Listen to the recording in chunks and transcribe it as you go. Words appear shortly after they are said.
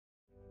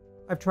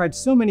I've tried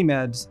so many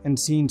meds and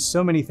seen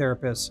so many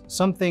therapists.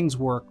 Some things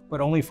work,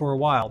 but only for a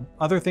while.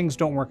 Other things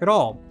don't work at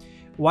all.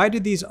 Why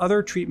did these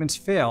other treatments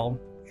fail,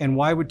 and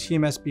why would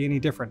TMS be any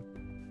different?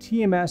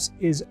 TMS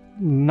is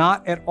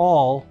not at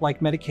all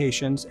like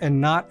medications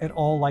and not at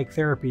all like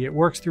therapy. It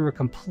works through a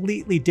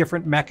completely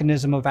different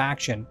mechanism of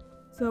action.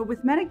 So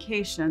with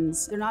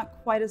medications, they're not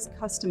quite as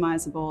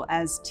customizable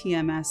as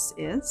TMS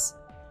is.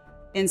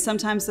 And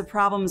sometimes the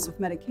problems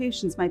with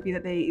medications might be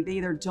that they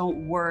either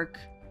don't work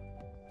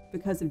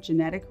because of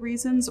genetic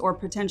reasons, or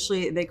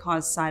potentially they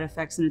cause side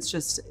effects and it's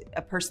just,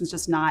 a person's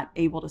just not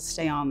able to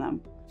stay on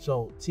them.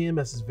 So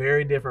TMS is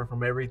very different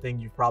from everything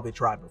you've probably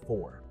tried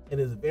before. It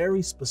is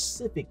very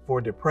specific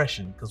for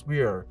depression because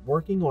we are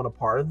working on a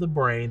part of the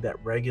brain that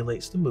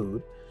regulates the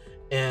mood,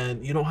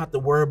 and you don't have to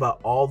worry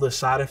about all the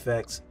side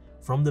effects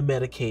from the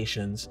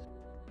medications